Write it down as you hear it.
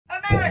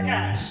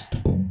America!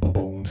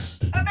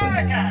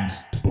 America!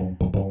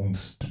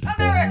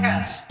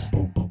 America!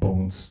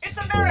 It's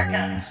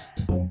America!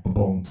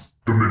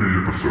 The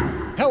mini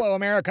episode. Hello,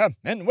 America,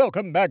 and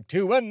welcome back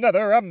to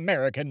another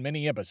American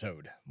mini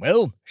episode.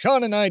 Well,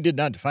 Sean and I did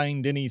not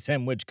find any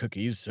sandwich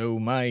cookies, so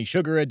my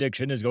sugar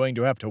addiction is going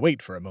to have to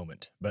wait for a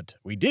moment. But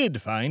we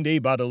did find a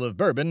bottle of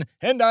bourbon,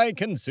 and I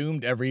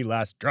consumed every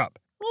last drop.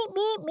 Meep,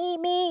 meep, meep,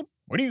 meep.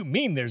 What do you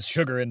mean there's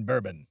sugar in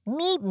bourbon?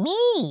 Meep,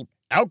 meep.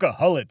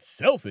 Alcohol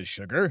itself is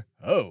sugar?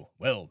 Oh,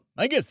 well,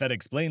 I guess that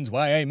explains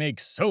why I make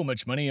so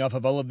much money off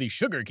of all of the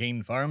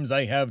sugarcane farms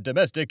I have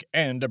domestic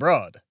and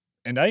abroad.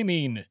 And I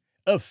mean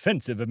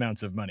offensive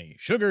amounts of money.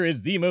 Sugar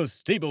is the most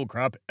stable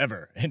crop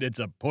ever, and it's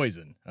a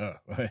poison,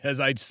 as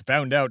I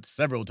found out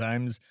several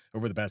times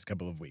over the past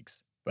couple of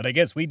weeks. But I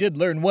guess we did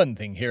learn one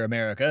thing here,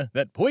 America,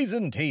 that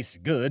poison tastes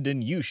good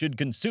and you should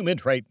consume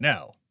it right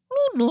now.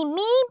 Meep, meep,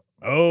 meep.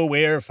 Oh,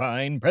 we're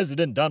fine.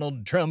 President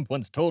Donald Trump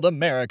once told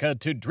America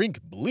to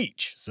drink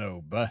bleach,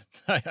 so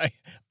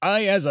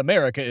I, as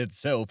America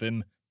itself,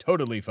 am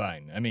totally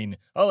fine. I mean,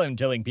 all I'm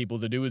telling people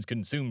to do is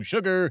consume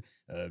sugar,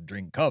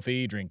 drink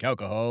coffee, drink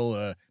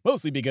alcohol,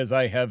 mostly because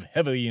I have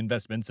heavy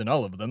investments in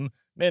all of them,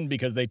 and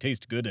because they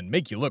taste good and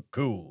make you look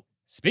cool.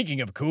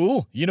 Speaking of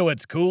cool, you know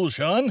what's cool,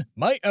 Sean?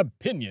 My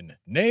opinion.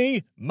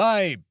 Nay,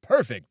 my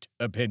perfect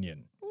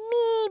opinion.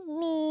 Meep,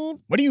 meep.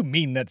 What do you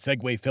mean that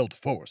segue felt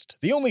forced?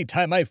 The only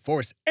time I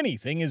force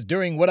anything is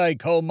during what I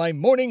call my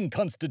morning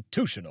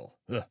constitutional.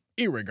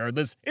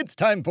 Irregardless, it's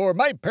time for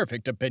my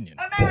perfect opinion.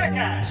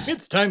 America!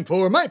 It's time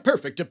for my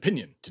perfect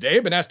opinion. Today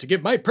I've been asked to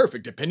give my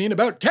perfect opinion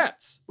about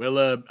cats.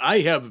 Well, I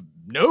have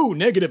no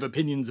negative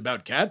opinions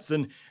about cats,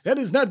 and that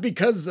is not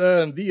because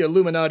the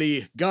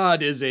Illuminati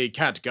god is a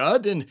cat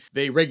god, and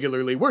they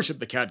regularly worship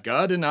the cat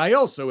god, and I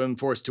also am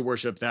forced to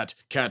worship that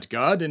cat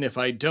god, and if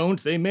I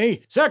don't, they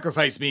may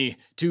sacrifice me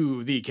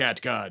to the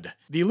cat god.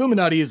 The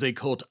Illuminati is a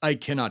cult I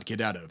cannot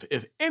get out of.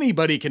 If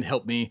anybody can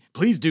help me,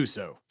 please do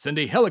so. Send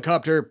a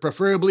helicopter,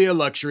 preferably a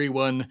luxury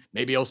one.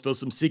 Maybe I'll spill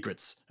some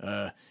secrets.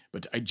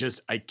 But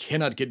I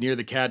cannot get near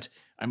the cat.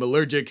 I'm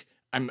allergic.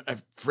 I'm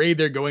afraid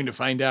they're going to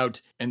find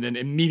out and then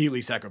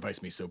immediately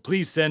sacrifice me. So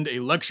please send a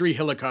luxury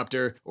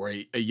helicopter or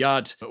a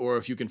yacht, or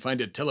if you can find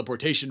a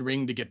teleportation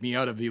ring to get me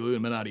out of the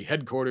Illuminati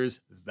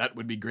headquarters, that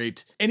would be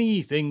great.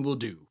 Anything will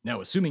do. Now,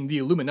 assuming the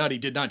Illuminati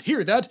did not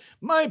hear that,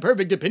 my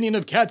perfect opinion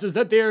of cats is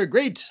that they are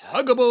great,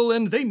 huggable,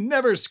 and they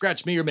never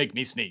scratch me or make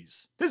me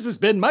sneeze. This has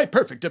been my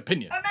perfect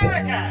opinion.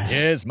 America!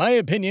 Yes, my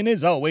opinion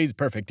is always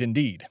perfect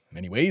indeed.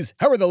 Anyways,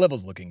 how are the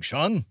levels looking,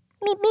 Sean?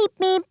 Meep, meep,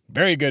 meep.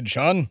 Very good,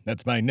 Sean.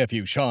 That's my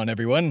nephew, Sean,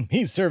 everyone.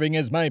 He's serving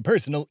as my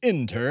personal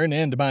intern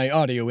and my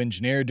audio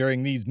engineer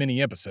during these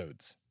mini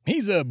episodes.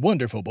 He's a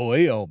wonderful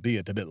boy,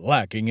 albeit a bit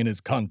lacking in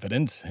his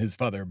confidence. His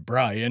father,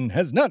 Brian,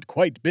 has not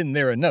quite been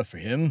there enough for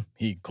him.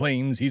 He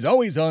claims he's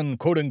always on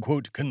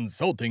quote-unquote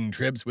consulting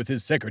trips with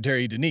his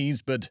secretary,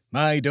 Denise, but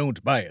I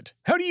don't buy it.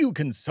 How do you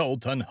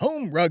consult on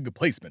home rug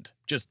placement?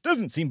 Just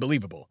doesn't seem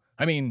believable.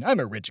 I mean, I'm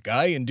a rich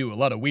guy and do a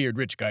lot of weird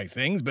rich guy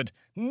things, but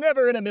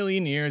never in a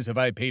million years have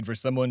I paid for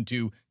someone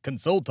to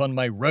consult on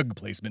my rug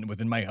placement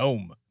within my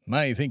home.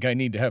 I think I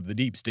need to have the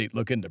deep state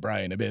look into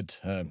Brian a bit.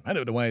 I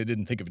don't know why I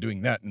didn't think of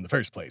doing that in the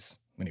first place.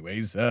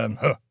 Anyways,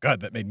 oh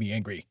God, that made me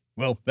angry.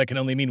 Well, that can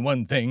only mean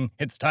one thing.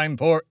 It's time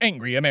for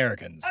Angry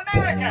Americans.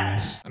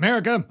 America!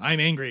 America,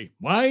 I'm angry.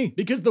 Why?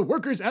 Because the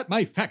workers at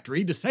my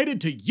factory decided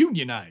to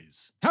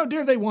unionize. How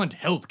dare they want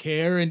health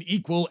care and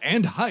equal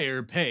and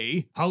higher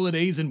pay,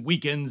 holidays and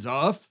weekends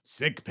off,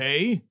 sick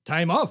pay,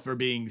 time off for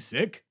being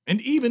sick,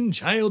 and even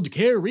child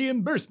care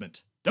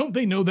reimbursement. Don't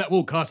they know that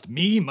will cost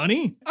me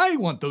money? I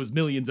want those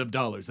millions of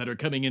dollars that are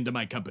coming into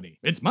my company.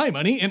 It's my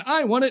money and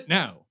I want it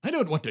now. I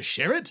don't want to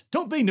share it.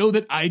 Don't they know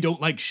that I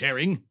don't like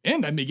sharing?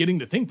 And I'm beginning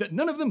to think that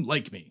none of them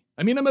like me.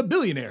 I mean, I'm a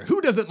billionaire.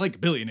 Who doesn't like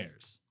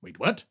billionaires? Wait,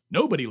 what?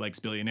 Nobody likes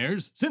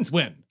billionaires. Since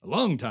when? A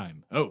long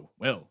time. Oh,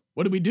 well,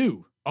 what do we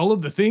do? All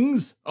of the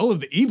things? All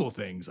of the evil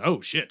things. Oh,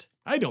 shit.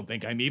 I don't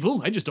think I'm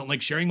evil. I just don't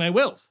like sharing my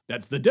wealth.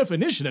 That's the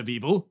definition of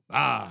evil.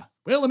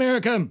 Well,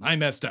 America, I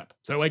messed up.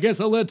 So I guess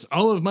I'll let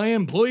all of my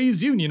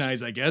employees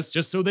unionize, I guess,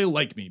 just so they'll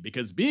like me,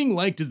 because being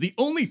liked is the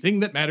only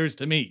thing that matters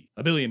to me,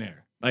 a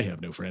billionaire. I have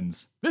no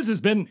friends. This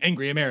has been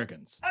Angry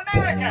Americans.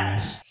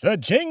 America!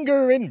 Such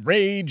anger and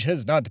rage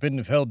has not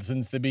been felt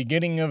since the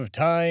beginning of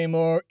time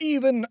or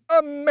even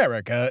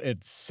America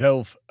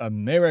itself.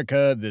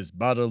 America, this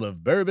bottle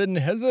of bourbon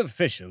has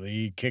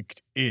officially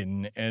kicked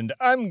in, and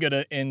I'm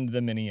gonna end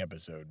the mini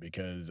episode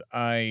because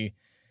I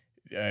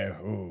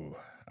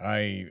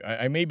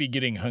may be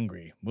getting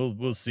hungry.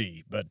 We'll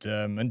see. But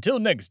until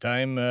next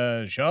time,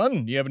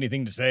 Sean, do you have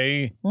anything to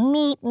say?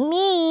 Meep,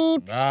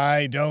 meep.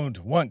 I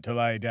don't want to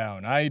lie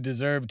down. I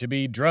deserve to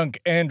be drunk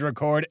and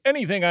record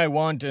anything I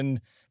want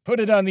and put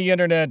it on the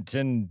internet,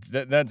 and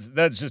that's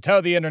just how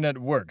the internet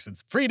works.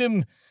 It's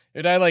freedom,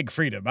 and I like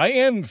freedom. I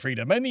am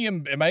freedom.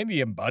 Am I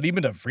the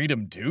embodiment of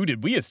freedom too?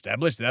 Did we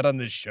establish that on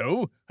this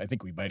show? I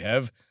think we might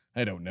have.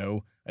 I don't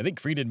know. I think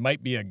freedom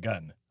might be a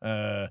gun.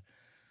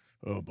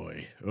 Oh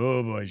boy,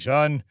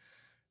 Sean.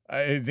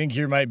 I think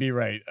you might be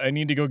right. I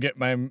need to go get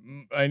my.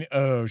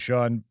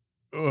 Sean.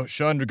 Oh,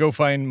 Sean, go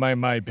find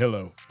my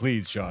pillow,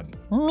 please, Sean.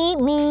 Meep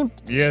meep.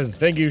 Yes,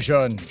 thank you,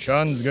 Sean.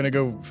 Sean's gonna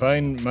go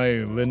find my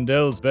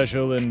Lindell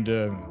special, and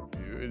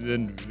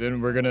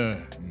then we're gonna.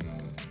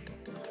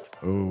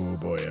 Oh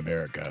boy,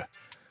 America.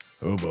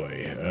 Oh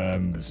boy.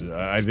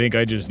 I think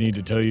I just need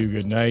to tell you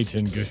good night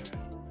and good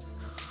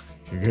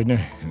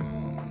night.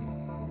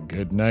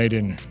 Good night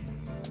and.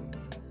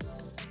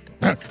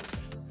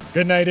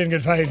 Good night and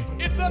good fight.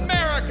 It's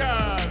America,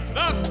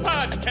 the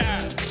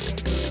podcast.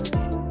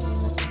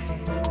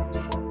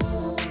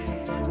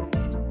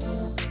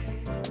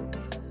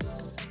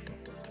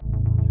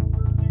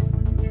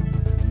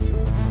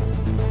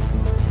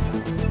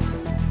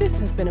 This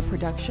has been a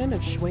production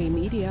of Shui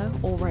Media,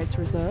 all rights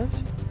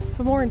reserved.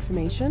 For more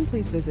information,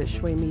 please visit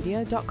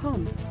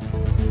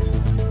shuimedia.com.